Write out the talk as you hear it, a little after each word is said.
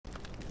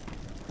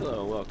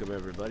Hello and welcome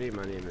everybody,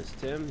 my name is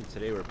Tim, and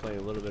today we're playing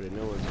a little bit of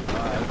No One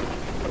Survived.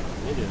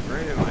 It is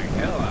raining like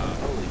hell out,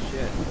 holy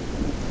shit.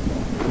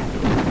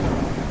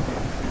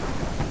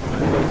 My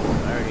base,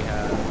 I already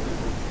have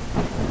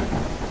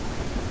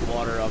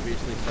water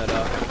obviously set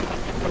up,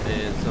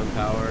 and some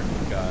power.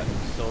 We've got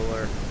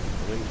solar,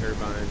 wind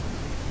turbine.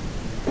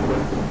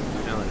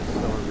 Now it is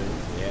storming,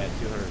 yeah,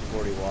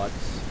 240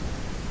 watts.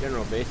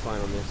 General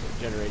baseline on this,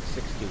 it generates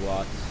 60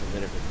 watts, and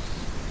then if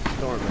it's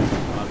storming,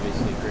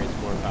 obviously creates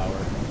more power.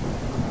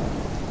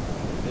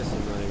 This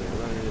is not even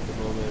running at the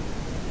moment.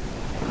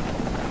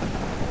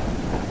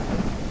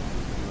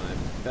 My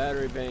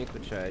battery bank,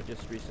 which I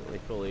just recently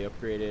fully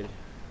upgraded.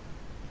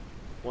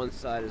 One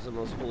side is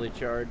almost fully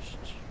charged,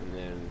 and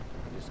then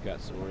just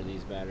got some more of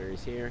these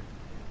batteries here.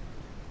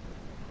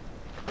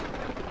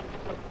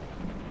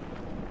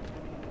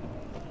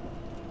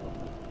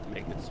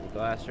 Making some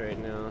glass right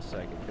now so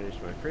I can finish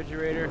my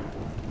refrigerator.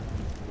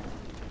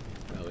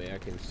 That way I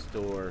can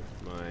store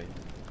my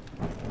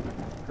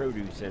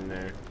produce in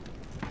there.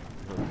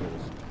 Hopefully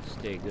it'll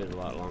stay good a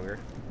lot longer.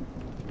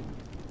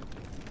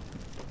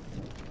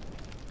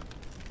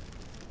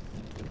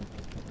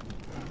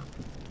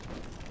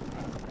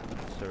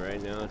 So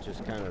right now it's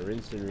just kind of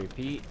rinse and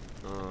repeat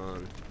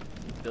on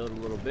build a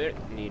little bit.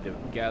 Need to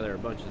gather a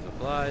bunch of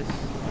supplies.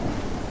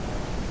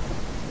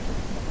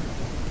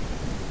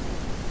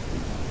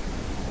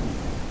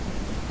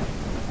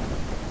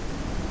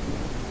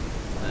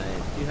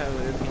 I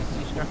have an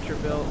NPC structure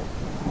built.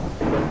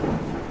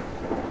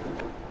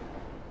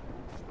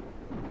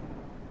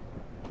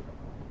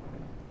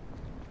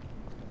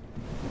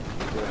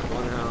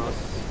 One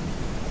house,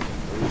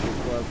 a leisure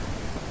club,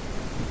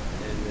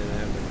 and then I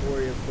have the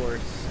quarry, of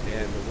course,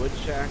 and the wood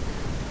shack.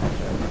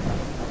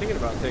 I'm thinking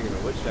about taking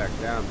the wood shack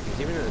down because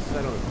even though it's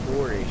set on a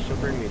quarry, she'll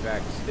bring me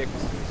back sticks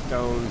and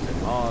stones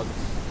and logs.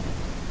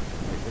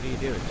 Like, what are you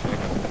doing, chick?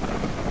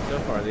 So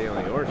far, the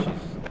only ore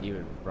she's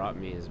even brought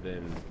me has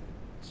been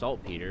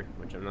saltpeter,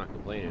 which I'm not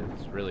complaining.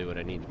 It's really what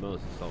I need the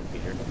most is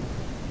saltpeter.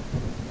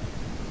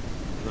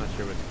 I'm not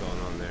sure what's going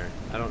on there.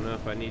 I don't know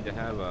if I need to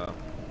have a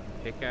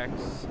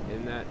pickaxe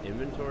in that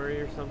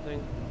inventory or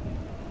something.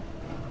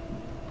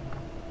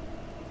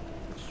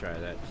 Let's try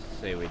that. Just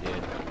say we did. I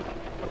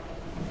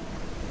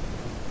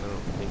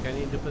don't think I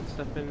need to put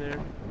stuff in there.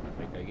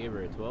 Like, I gave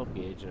her a 12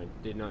 gauge and I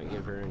did not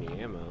give her any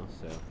ammo,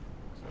 so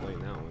explain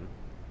that one.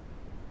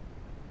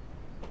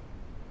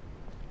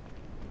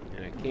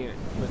 And I can't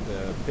put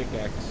the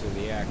pickaxe or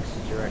the axe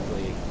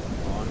directly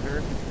on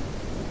her.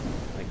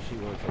 Like she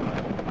wants a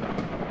weapon.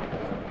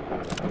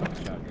 Take the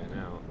shotgun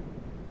out.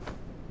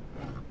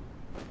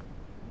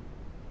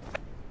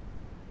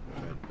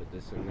 Try to put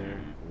this in there.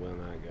 Will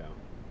not go.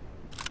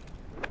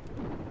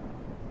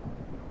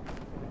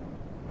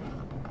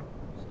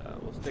 So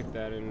we'll stick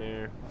that in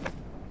there.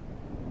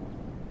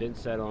 Been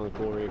set on the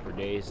quarry for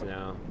days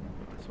now.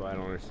 That's why I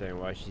don't understand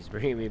why she's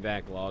bringing me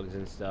back logs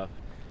and stuff.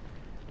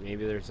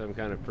 Maybe there's some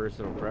kind of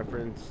personal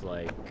preference,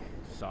 like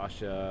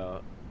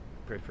Sasha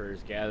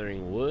prefers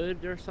gathering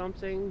wood or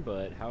something,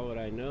 but how would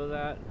I know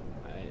that?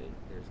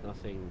 There's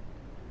nothing,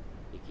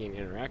 you can't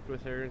interact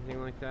with her or anything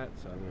like that,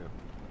 so I don't know.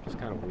 Just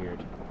kind of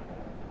weird.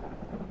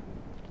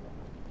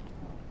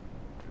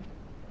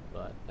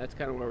 But that's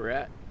kind of where we're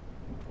at.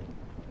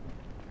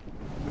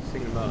 I was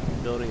thinking about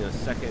building a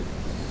second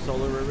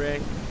solar array.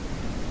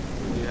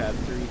 We do have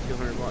 3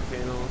 200 watt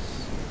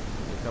panels,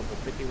 a couple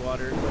 50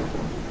 watters.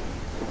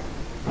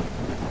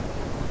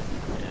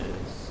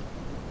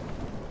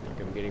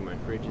 I'm getting my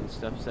fridge and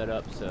stuff set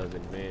up, so the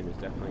demand is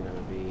definitely going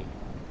to be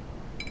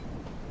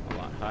a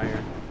lot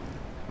higher.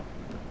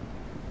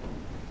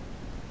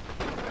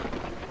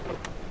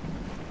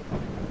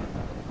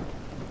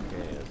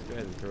 Okay, let's go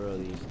ahead and throw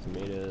these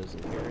tomatoes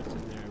and carrots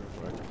in there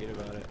before I forget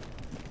about it.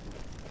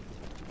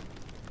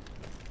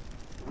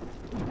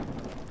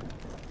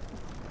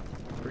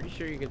 Pretty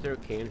sure you can throw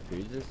canned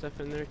foods and stuff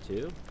in there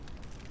too,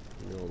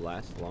 and it'll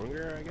last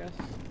longer, I guess.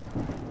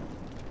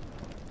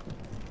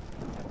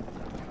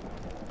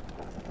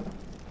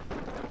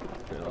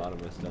 A lot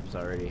of my stuff's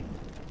already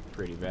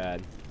pretty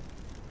bad.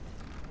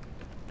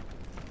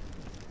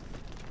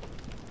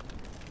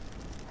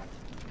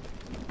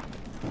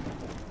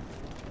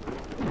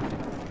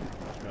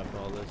 Drop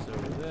all this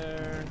over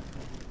there.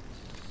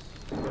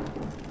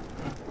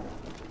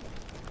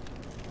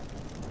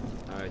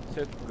 I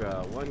took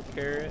 1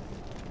 carrot,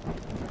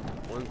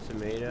 1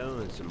 tomato,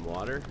 and some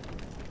water.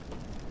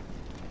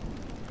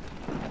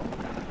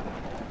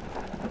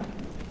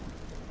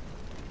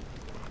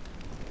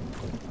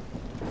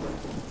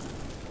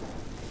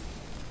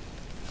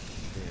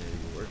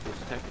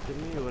 Texted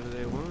me, what do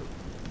they want?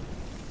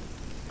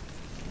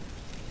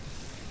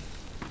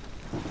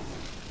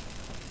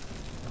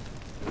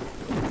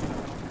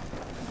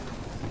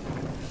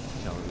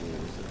 Telling me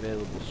there's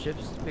available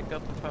ships to pick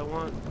up if I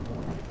want,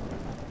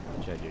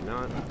 which I do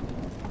not.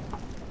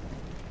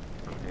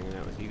 I'm hanging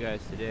out with you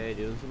guys today,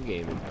 doing some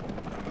gaming.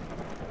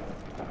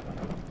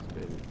 Let's go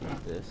ahead and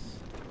eat this.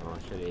 Oh, I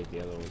should have ate the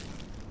other one.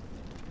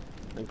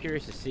 I'm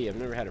curious to see. I've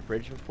never had a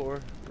fridge before,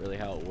 really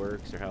how it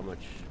works or how much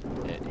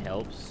it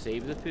helps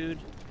save the food.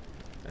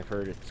 I've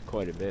heard it's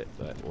quite a bit,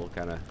 but we'll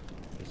kind of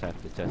just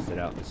have to test it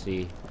out and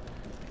see.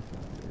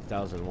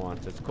 1,000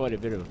 watts. That's quite a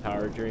bit of a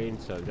power drain,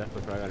 so I'm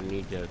definitely probably going to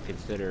need to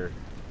consider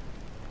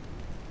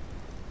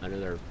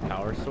another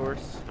power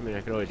source. I mean,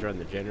 I could always run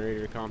the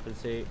generator to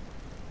compensate.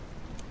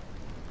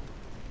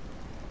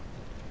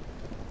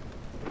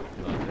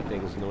 But that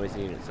thing's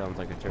noisy and it sounds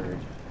like a turd.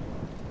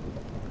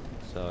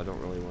 So I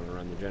don't really want to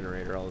run the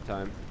generator all the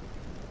time.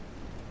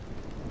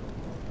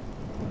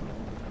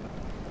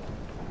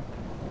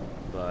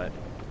 But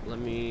let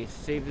me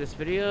save this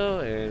video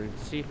and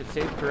see if it's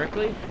saved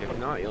correctly. If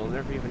not, you'll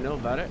never even know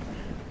about it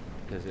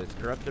because it's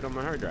corrupted on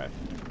my hard drive.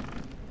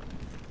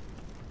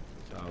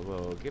 So I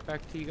will get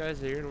back to you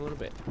guys here in a little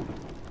bit.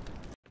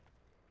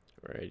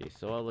 Alrighty,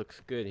 so all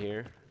looks good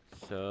here.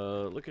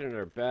 So looking at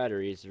our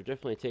batteries, they're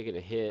definitely taking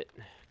a hit.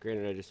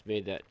 Granted, I just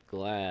made that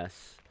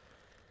glass.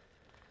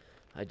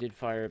 I did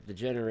fire up the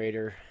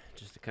generator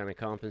just to kind of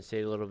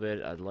compensate a little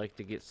bit. I'd like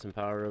to get some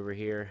power over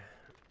here.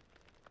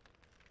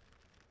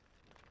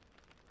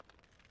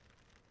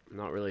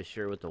 Not really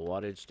sure what the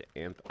wattage to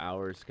amp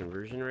hours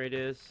conversion rate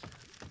is.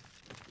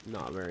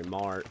 Not very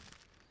smart.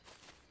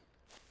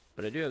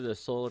 But I do have the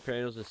solar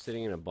panels just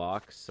sitting in a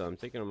box, so I'm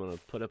thinking I'm going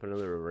to put up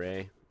another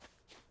array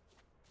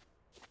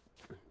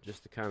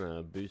just to kind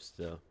of boost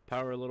the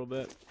power a little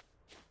bit.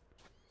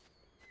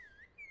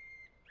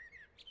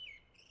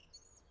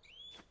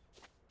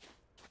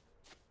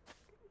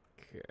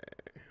 Okay.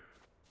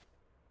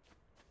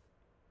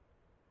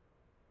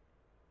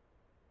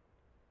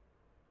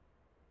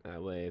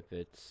 That way, if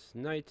it's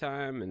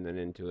nighttime and then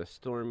into a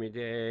stormy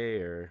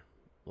day or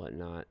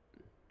whatnot,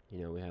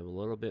 you know, we have a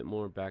little bit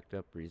more backed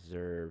up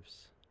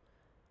reserves.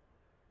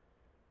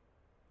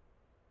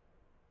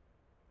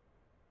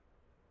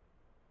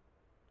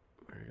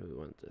 Where do we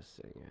want this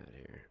thing at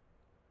here?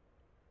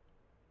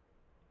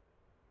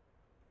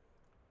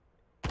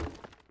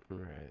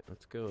 Alright,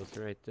 let's go with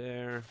right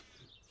there.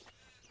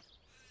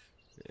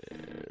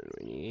 And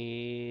we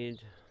need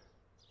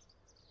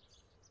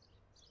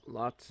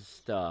lots of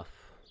stuff.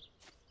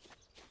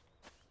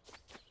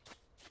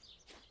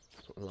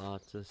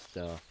 Lots of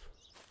stuff.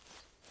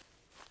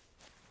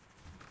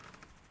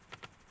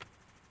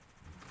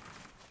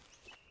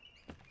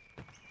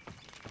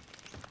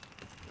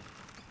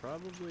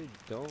 Probably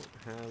don't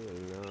have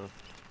enough.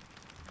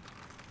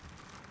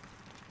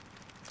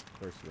 Of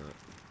course not.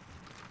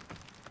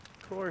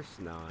 Of course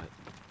not.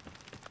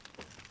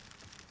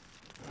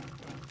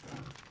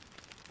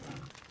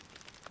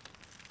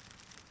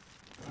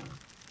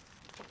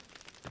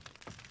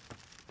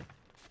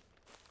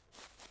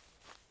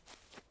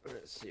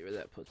 Let's see where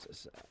that puts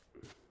us at.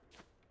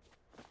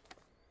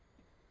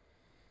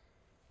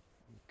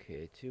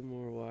 Okay, 2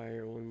 more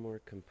wire, 1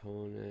 more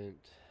component,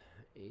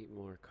 8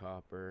 more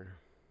copper.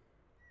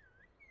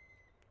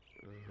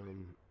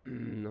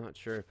 Not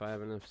sure if I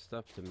have enough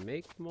stuff to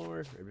make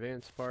more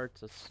advanced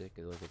parts. Let's take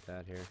a look at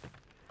that here.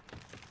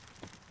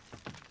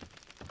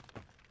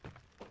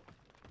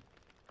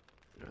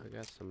 I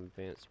got some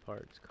advanced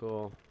parts,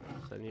 cool.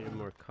 So I needed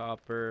more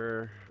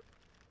copper.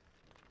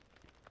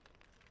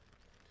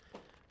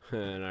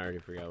 And I already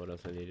forgot what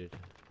else I needed.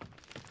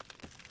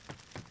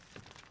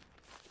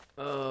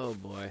 Oh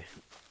boy.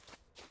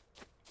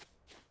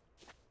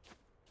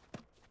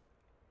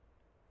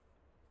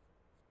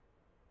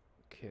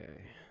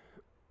 Okay.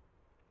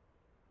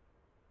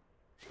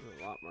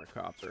 A lot more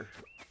copper.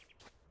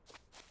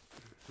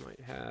 Might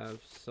have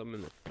some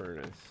in the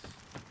furnace.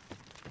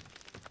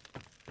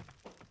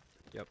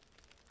 Yep.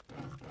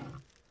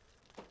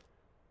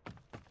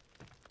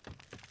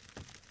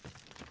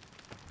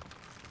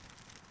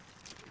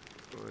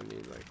 I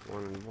need like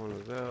one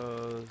of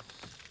those.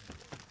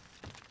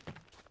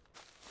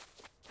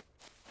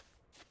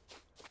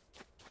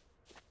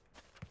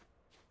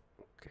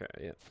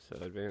 Okay, yep, so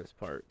advanced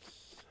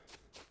parts.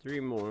 3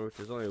 more, which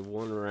is only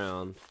 1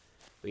 round.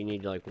 We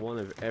need like 1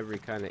 of every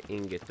kind of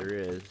ingot there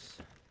is.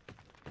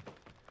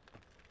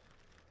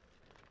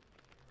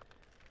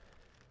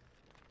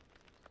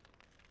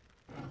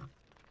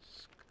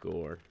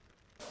 Score.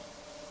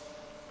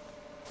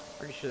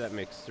 Pretty sure that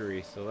makes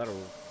 3, so that'll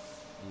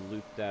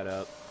loop that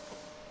up.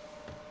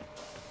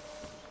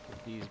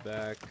 Put these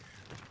back.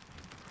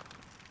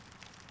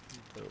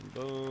 Boom,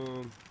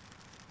 boom.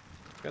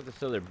 Got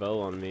this other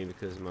bow on me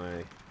because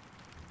my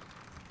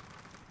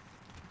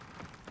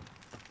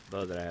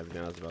bow that I have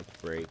now is about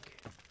to break.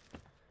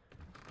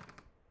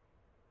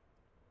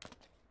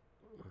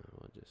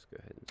 I'll just go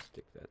ahead and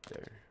stick that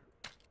there.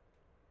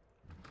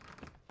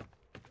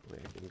 That way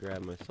I can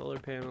grab my solar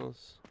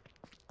panels.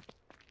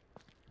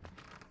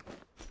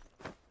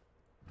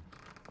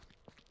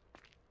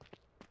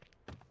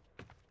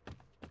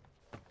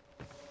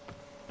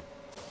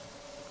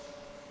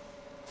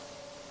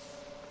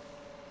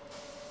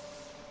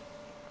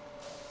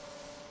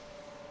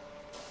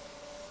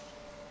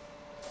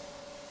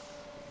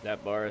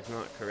 That bar is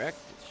not correct.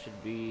 It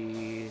should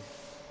be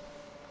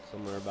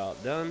somewhere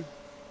about done.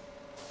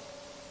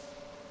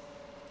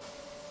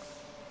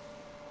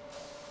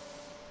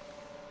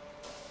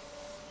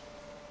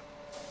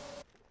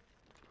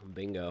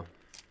 Bingo.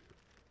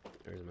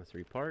 There's my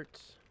 3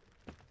 parts.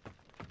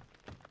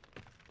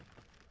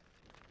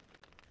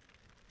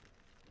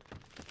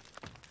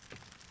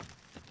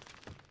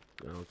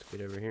 Now let's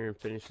get over here and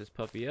finish this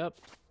puppy up.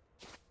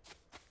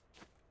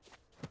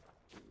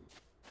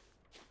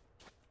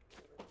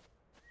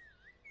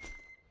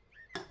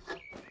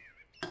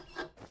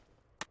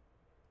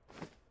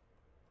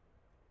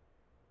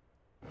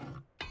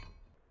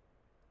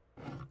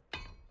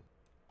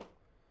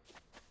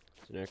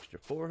 It's an extra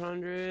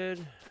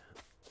 400.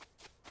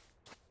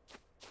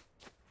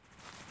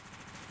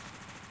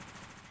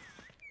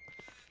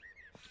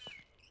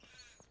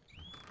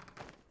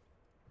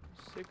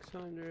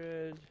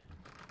 600,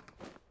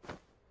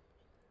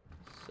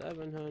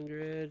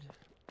 700,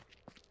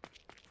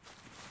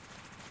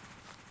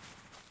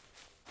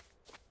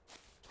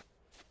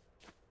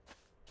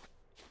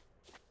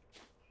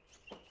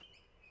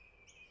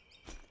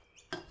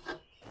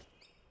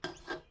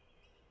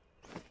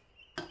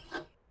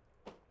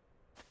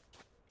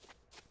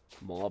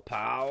 more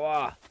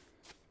power.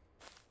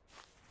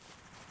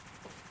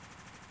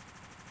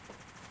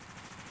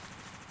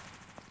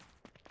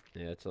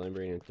 Yeah, it's only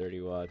bringing in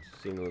 30 watts.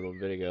 Seen a little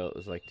bit ago, it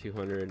was like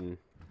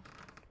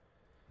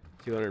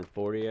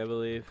 240, I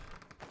believe.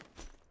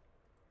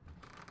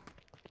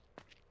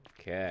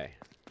 Okay.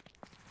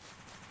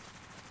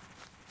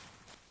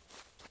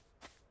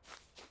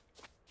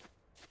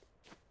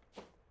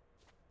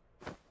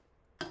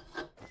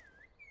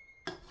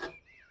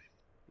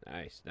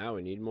 Nice. Now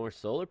we need more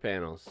solar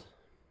panels.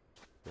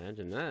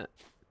 Imagine that.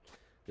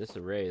 This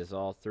array is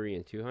all 3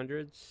 and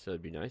 200s, so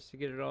it'd be nice to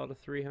get it all to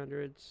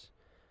 300s.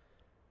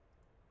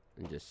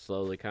 And just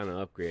slowly kind of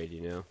upgrade,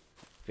 you know.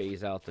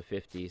 Phase out the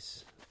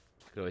 50s.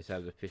 Could always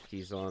have the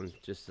 50s on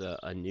just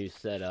a new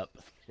setup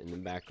in the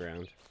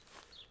background.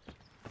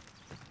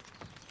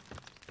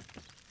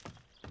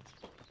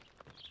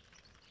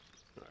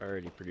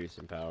 Already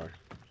producing power.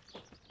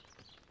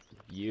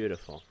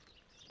 Beautiful.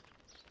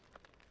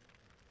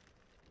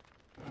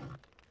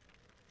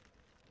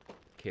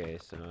 Okay,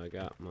 so I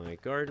got my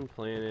garden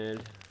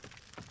planted.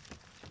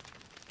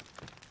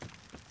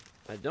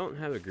 I don't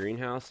have a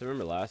greenhouse. I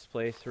remember last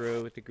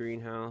playthrough with the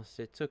greenhouse,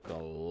 it took a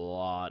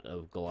lot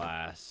of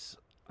glass.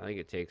 I think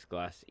it takes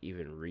glass to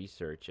even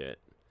research it.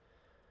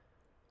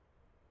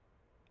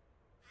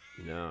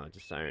 No,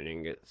 just iron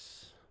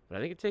ingots. But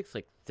I think it takes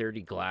like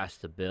 30 glass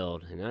to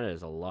build, and that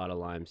is a lot of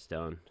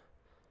limestone.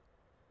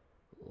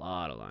 A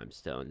lot of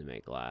limestone to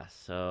make glass.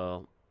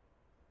 So,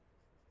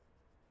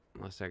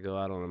 unless I go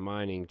out on a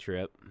mining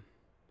trip.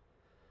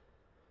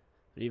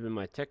 But even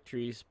my tech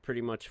tree's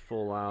pretty much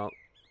full out.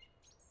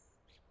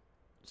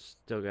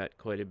 Still got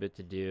quite a bit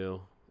to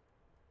do.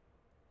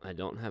 I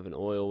don't have an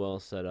oil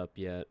well set up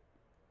yet.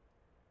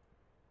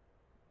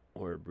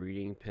 Or a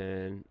breeding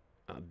pen.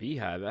 A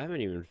beehive. I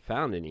haven't even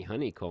found any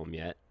honeycomb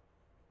yet.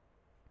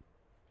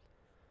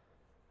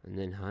 And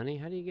then honey?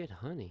 How do you get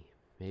honey?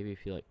 Maybe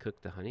if you like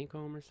cook the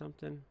honeycomb or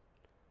something?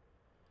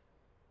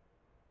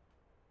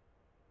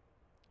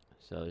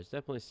 So there's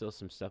definitely still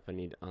some stuff I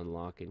need to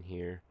unlock in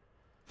here.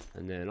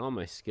 And then all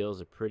my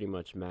skills are pretty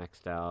much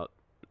maxed out.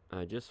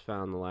 I just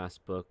found the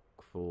last book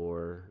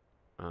for,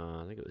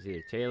 I think it was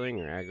either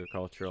tailoring or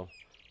agricultural,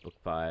 book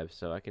 5.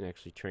 So I can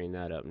actually train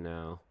that up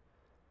now.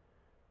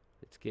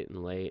 It's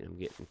getting late. I'm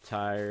getting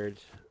tired.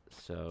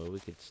 So we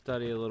could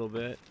study a little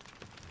bit.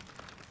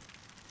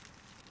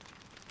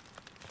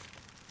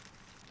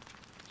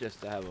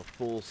 Just to have a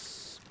full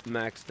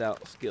maxed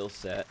out skill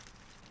set.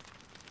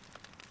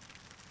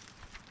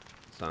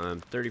 So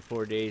I'm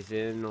 34 days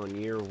in on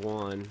year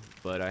 1,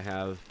 but I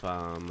have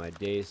my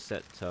days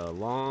set to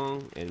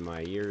long and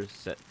my years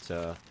set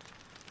to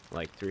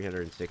like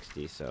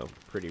 360, so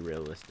pretty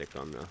realistic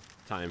on the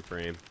time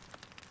frame.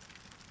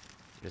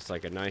 Just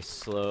like a nice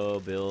slow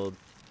build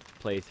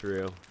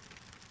playthrough.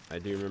 I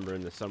do remember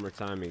in the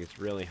summertime it gets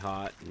really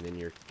hot, and then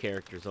your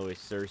character's always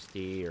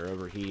thirsty or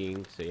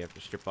overheating, so you have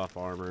to strip off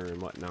armor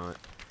and whatnot,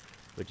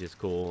 which is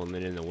cool. And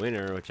then in the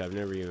winter, which I've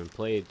never even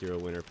played through a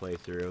winter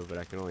playthrough, but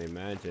I can only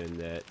imagine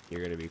that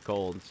you're going to be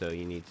cold, so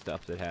you need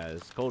stuff that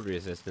has cold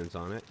resistance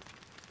on it,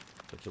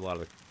 which a lot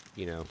of,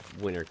 you know,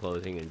 winter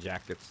clothing and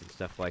jackets and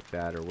stuff like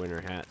that, or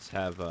winter hats,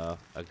 have a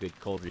good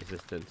cold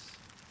resistance.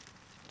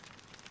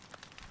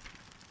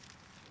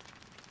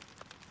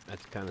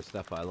 That's the kind of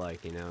stuff I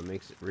like, you know, it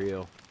makes it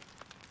real.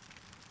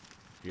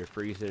 If you're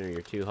freezing or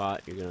you're too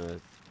hot, you're going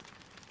to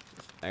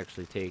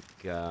actually take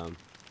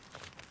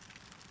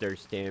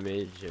thirst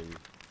damage and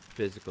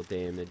physical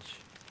damage.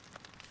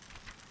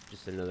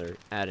 Just another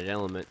added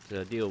element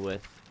to deal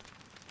with.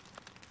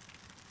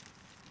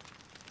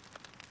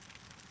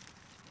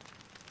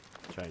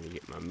 Trying to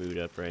get my mood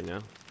up right now.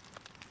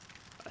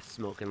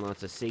 Smoking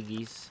lots of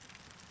ciggies.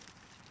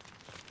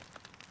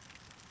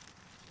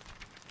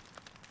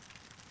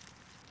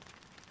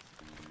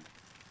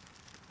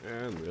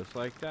 And just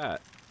like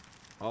that,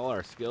 all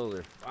our skills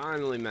are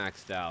finally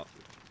maxed out.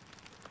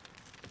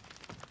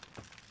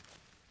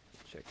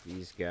 Check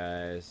these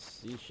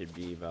guys. These should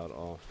be about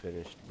all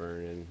finished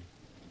burning.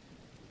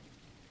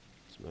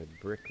 It's my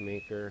brick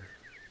maker.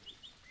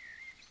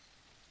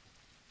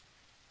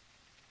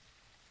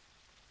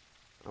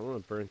 I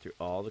want to burn through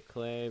all the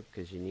clay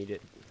because you need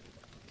it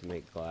to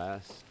make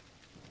glass.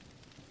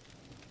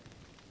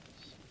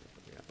 So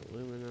we got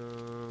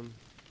aluminum.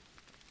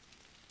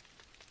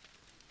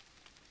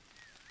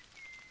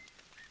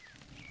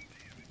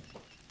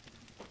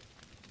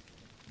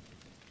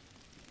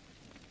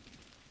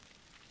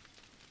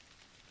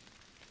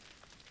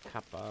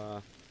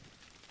 Copper.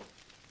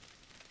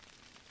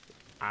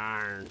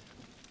 Iron.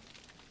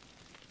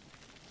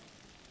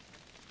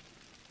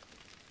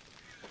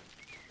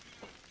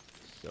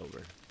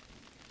 Silver.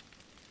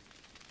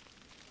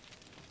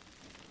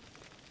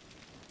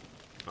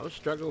 I was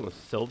struggling with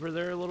silver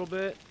there a little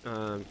bit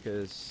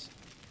because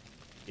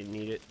you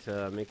need it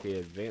to make the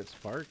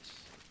advanced parts.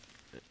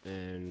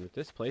 And with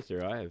this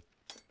playthrough,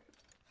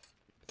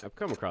 I've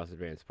come across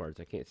advanced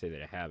parts. I can't say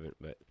that I haven't,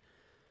 but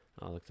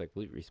looks like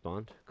loot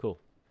respawned. Cool.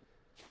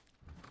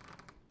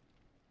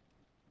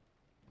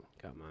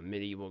 Got my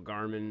medieval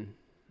Garmin.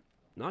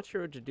 Not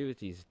sure what to do with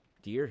these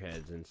deer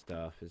heads and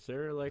stuff. Is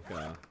there like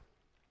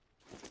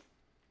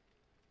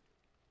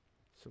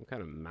some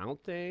kind of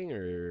mount thing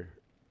or?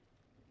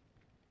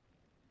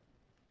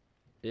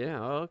 Yeah,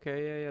 oh,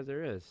 okay, yeah,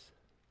 there is.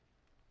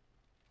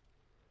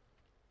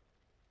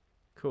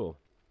 Cool.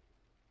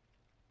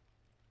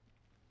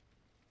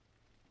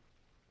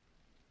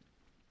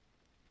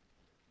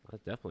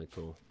 That's definitely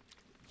cool.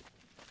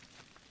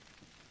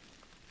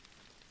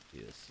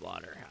 Be the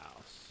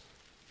slaughterhouse.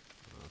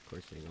 Of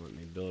course, they don't let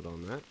me build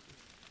on that.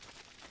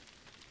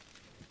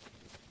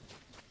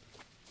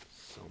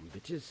 Some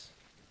bitches.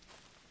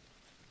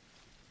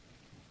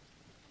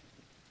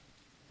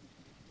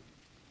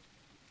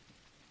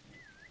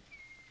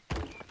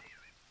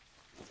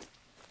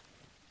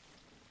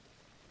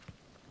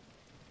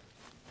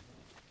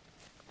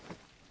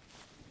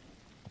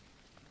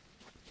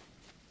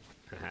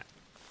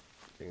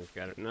 Thing's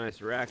got a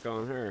nice rack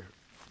on her.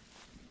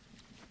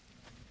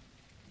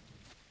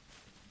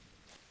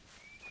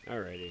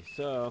 Alrighty,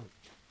 so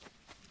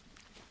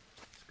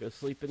let's go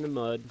sleep in the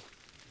mud.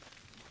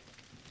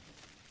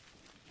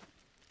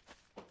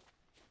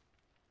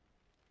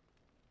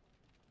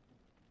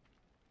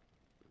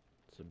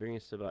 So bring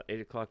us to about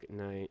 8 o'clock at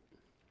night.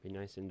 Be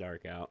nice and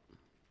dark out.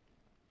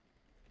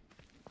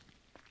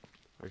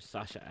 Where's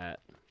Sasha at?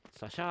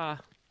 Sasha!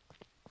 Are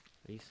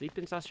you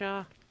sleeping,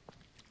 Sasha?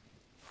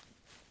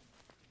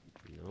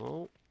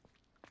 No.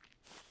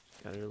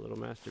 Got her little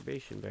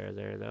masturbation bear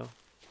there, though.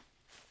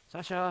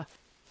 Sasha!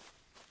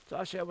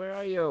 Sasha, where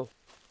are you?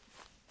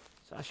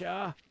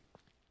 Sasha!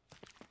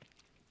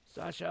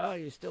 Sasha, are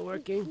you still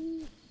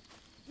working?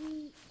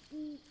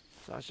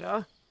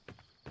 Sasha?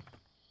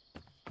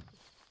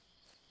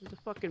 There's a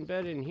fucking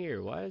bed in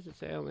here. Why does it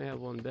say I only have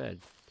one bed?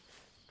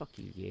 Fuck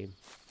you, game.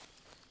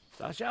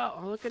 Sasha!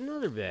 Oh, look,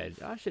 another bed.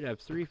 I should have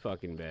 3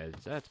 fucking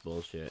beds. That's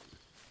bullshit.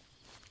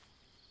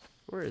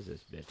 Where is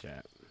this bitch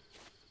at?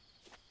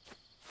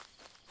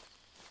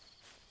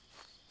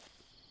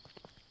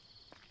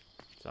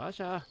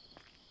 Sasha!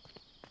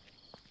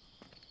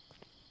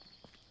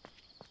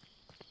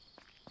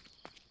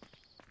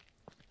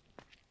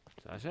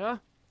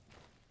 Sasha?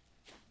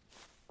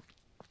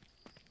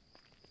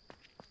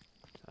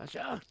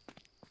 Sasha?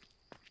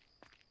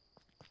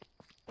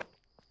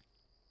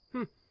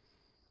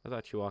 I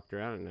thought she walked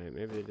around at night.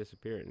 Maybe they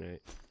disappear at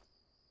night.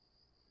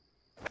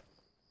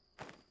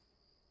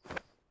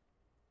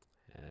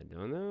 I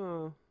don't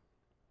know.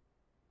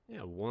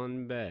 Yeah,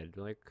 1 bed.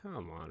 Like,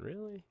 come on,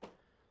 really?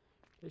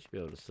 They should be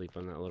able to sleep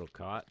on that little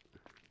cot.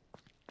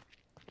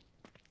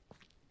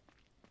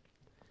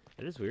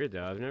 It is weird,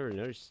 though. I've never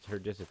noticed her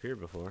disappear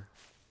before.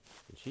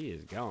 And she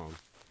is gone.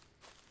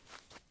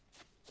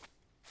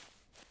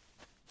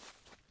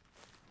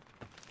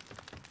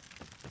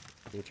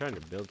 When you're trying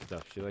to build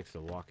stuff, she likes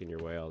to walk in your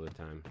way all the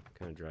time.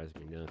 Kind of drives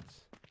me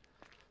nuts.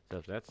 So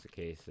if that's the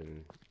case,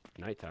 then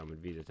nighttime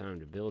would be the time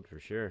to build for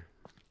sure.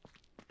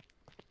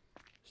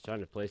 Just trying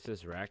to place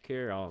this rack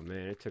here. Oh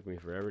man, it took me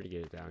forever to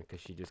get it down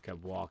because she just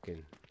kept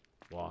walking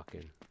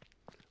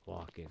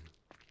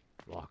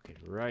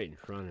right in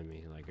front of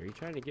me. Like, are you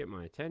trying to get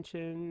my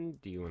attention?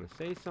 Do you want to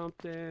say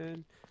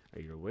something?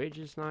 Are your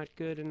wages not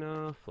good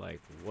enough? Like,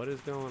 what is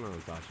going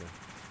on, Sasha?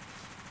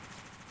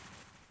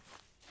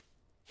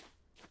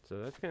 So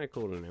that's kind of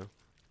cool to know.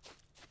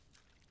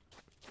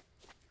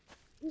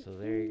 So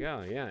there you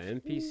go. Yeah,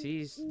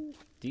 NPCs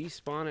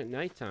despawn at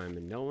nighttime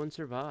and no one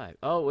survived.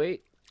 Oh,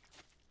 wait.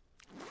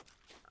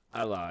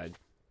 I lied.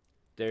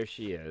 There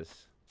she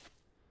is.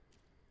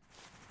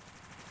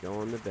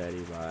 Going to bed, he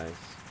lies.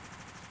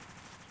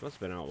 She must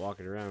have been out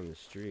walking around the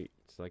street.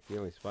 It's like the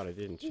only spot I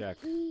didn't check.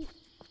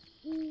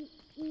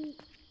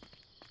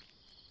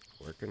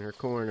 Working her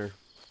corner.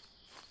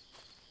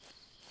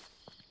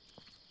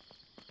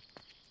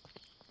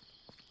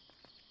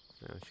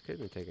 Oh, she could have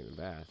been taking a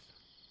bath.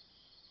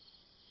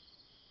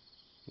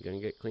 You gonna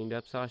get cleaned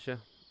up, Sasha?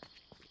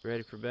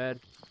 Ready for bed?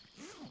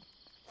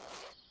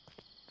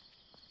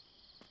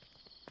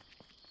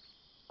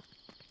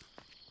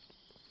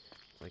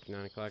 It's like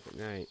 9 o'clock at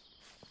night.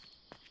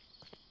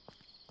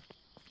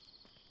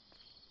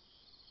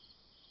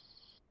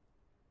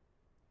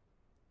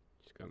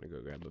 Just got go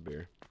grab a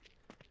beer.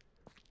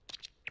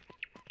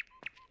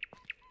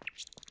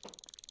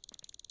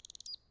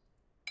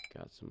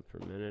 Got some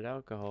fermented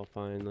alcohol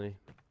finally.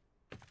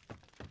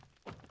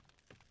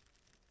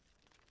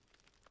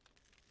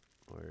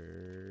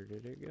 Where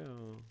did it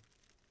go?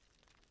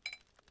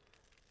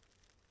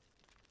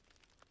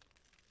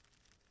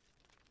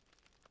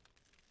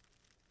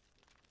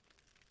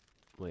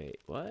 Wait,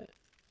 what?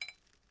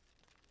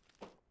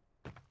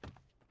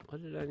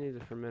 What did I need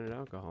the fermented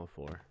alcohol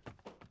for?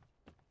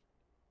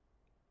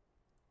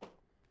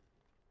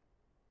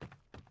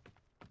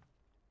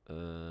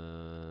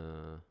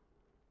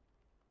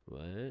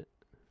 What?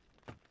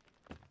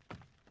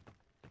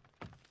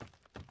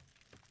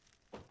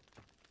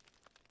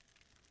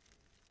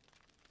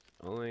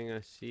 Only thing I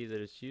see that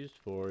it's used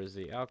for is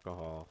the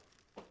alcohol,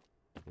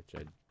 which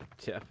I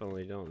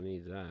definitely don't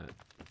need that.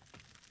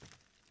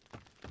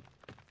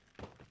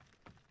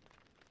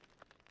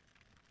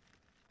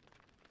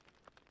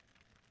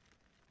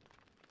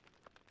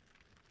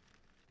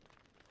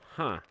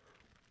 Huh.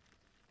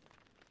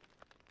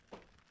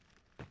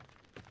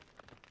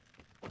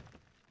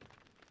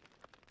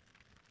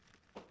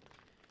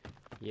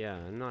 Yeah,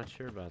 I'm not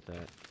sure about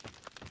that.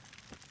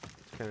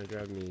 It's kind of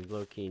driving me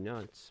low-key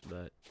nuts,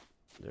 but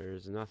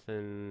there's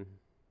nothing...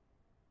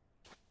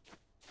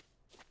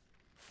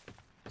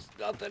 There's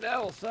nothing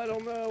else. I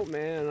don't know,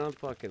 man. I'm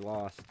fucking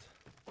lost.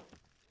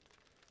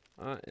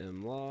 I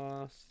am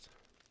lost.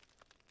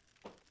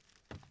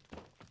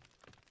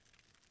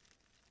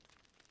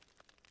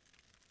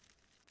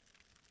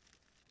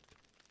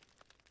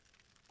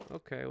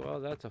 Okay, well,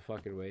 that's a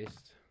fucking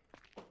waste.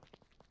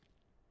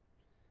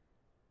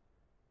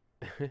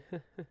 I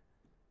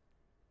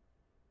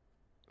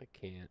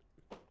can't.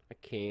 I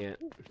can't.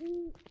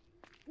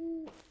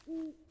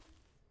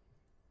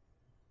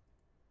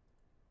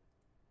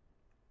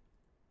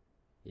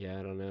 Yeah,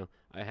 I don't know.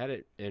 I had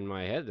it in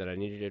my head that I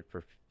needed it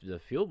for the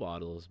fuel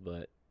bottles,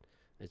 but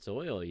it's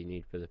oil you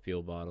need for the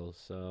fuel bottles,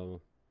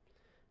 so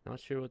not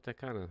sure what that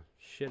kind of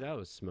shit I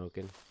was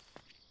smoking.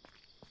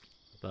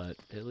 But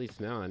at least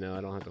now I know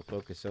I don't have to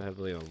focus so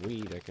heavily on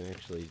weed. I can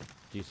actually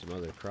do some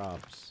other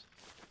crops.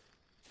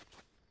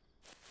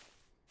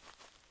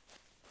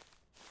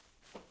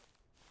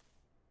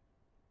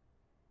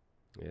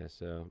 Yeah,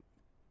 so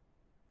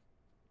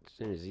as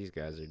soon as these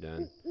guys are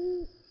done,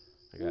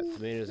 I got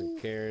tomatoes and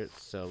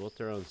carrots, so we'll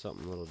throw in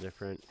something a little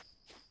different.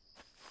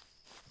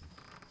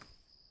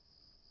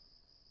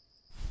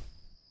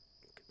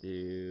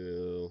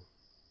 Can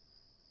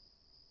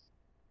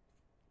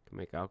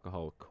make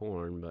alcohol with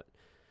corn, but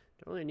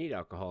don't really need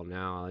alcohol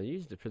now. I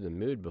used it for the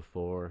mood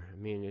before. I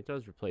mean, it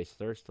does replace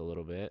thirst a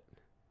little bit.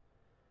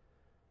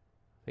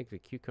 I think the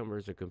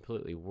cucumbers are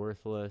completely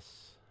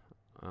worthless.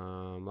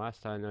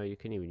 Last time I know you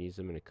couldn't even use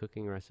them in a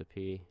cooking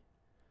recipe.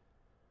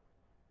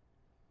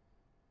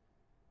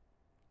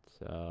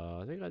 So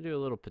I think I'll do a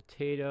little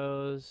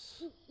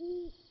potatoes.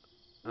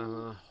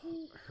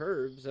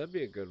 Herbs, that'd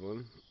be a good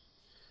one.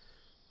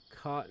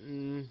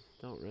 Cotton,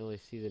 don't really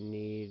see the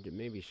need.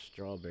 Maybe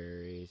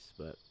strawberries,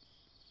 but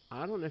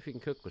I don't know if you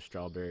can cook with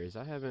strawberries.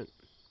 I haven't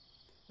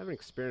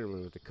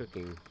experimented with the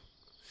cooking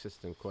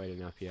system quite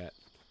enough yet.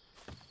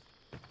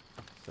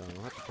 So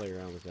I'll have to play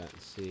around with that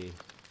and see.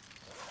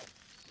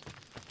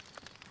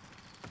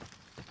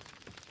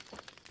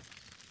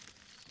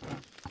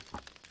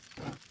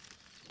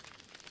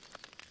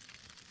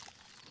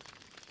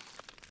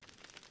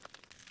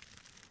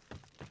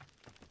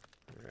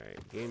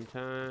 Alright, game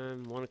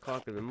time, 1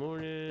 o'clock in the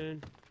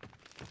morning.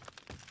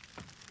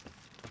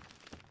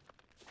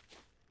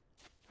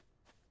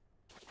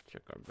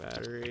 Check our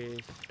batteries.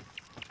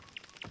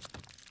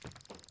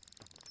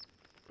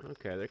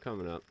 Okay, they're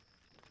coming up.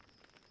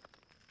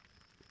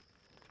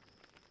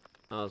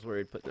 I was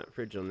worried putting that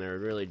fridge on there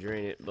would really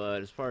drain it,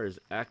 but as far as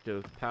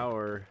active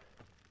power,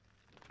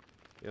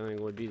 the only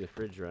thing would be the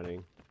fridge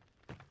running.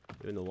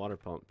 Even the water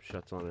pump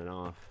shuts on and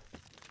off.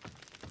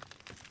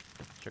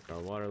 Check our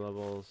water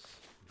levels.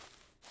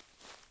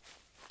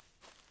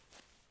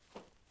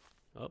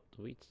 Oh,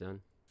 the wheat's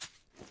done.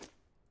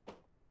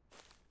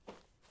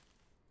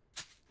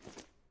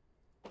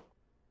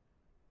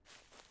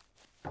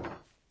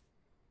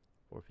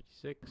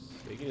 $4.56.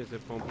 You can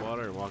just pump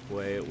water and walk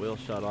away. It will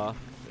shut off.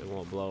 It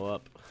won't blow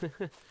up.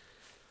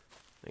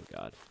 Thank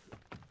God.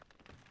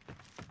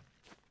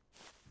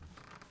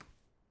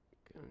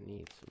 Gonna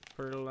need some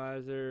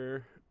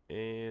fertilizer.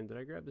 And did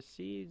I grab the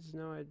seeds?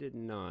 No, I did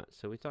not.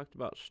 So we talked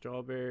about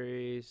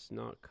strawberries,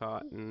 not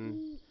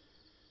cotton.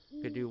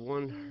 Could do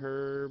 1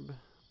 herb,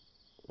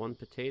 1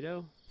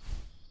 potato.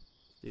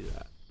 Let's do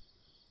that.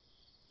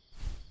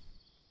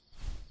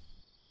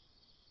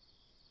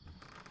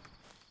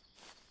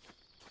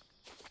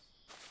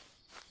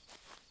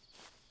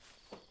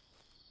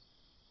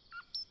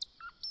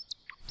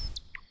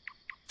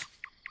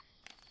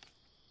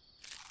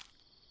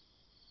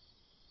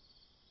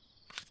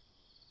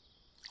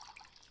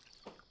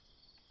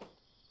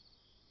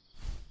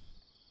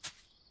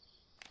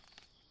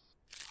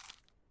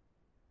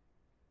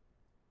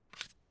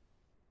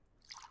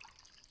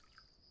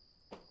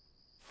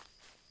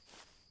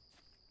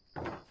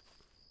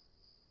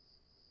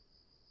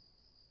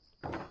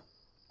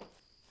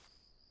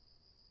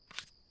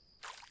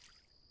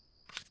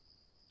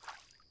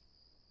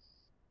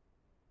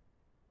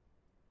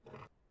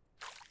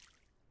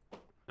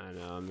 I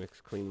know, I mix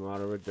clean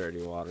water with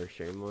dirty water.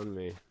 Shame on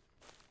me.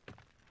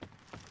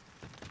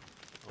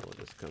 I'll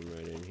just come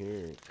right in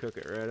here and cook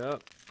it right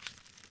up.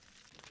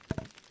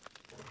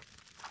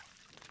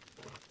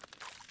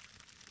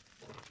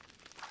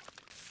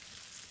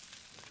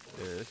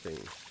 Yeah, this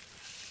thing's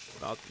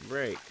about to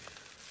break.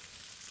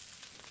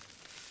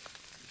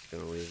 Just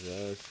gonna leave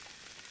those.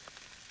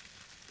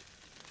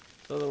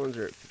 The other ones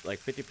are like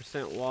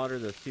 50% water,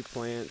 those two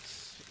plants.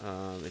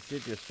 It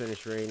did just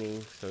finish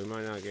raining, so we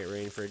might not get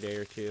rain for a day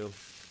or two.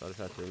 So I'll just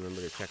have to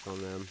remember to check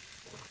on them.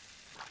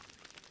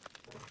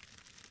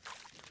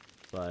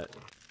 But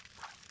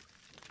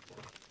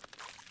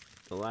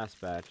the last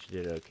batch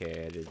did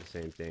okay. I did the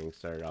same thing.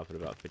 Started off at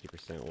about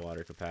 50%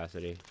 water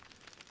capacity.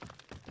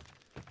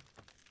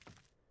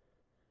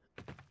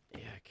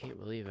 Yeah, I can't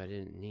believe I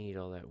didn't need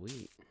all that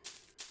wheat.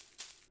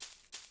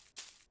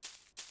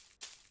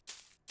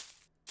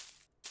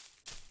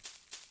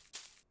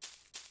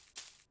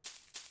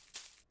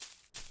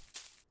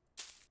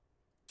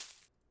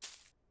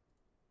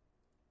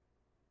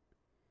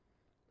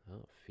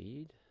 Oh,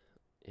 feed?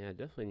 Yeah, I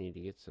definitely need to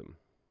get some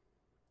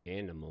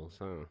animals,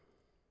 huh?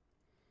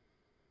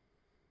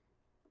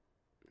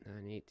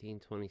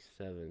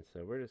 9/18/27.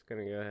 So we're just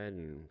gonna go ahead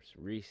and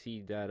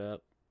reseed that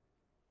up.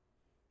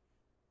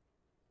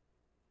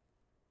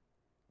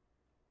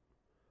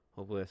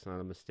 Hopefully that's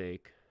not a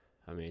mistake.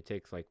 I mean, it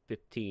takes like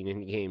 15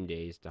 in-game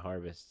days to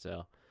harvest,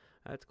 so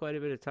that's quite a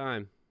bit of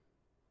time.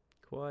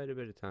 Quite a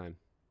bit of time.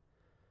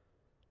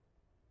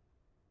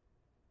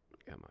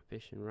 Got my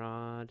fishing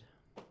rod.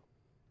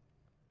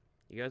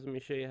 You guys want me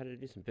to show you how to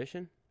do some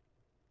fishing?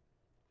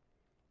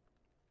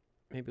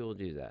 Maybe we'll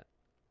do that.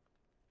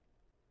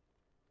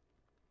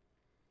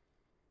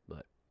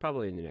 But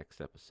probably in the next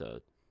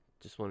episode.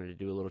 Just wanted to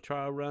do a little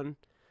trial run.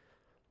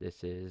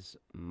 This is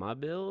my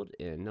build,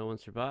 and no one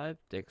survived.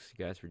 Thanks,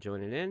 you guys, for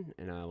joining in,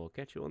 and I will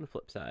catch you on the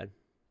flip side.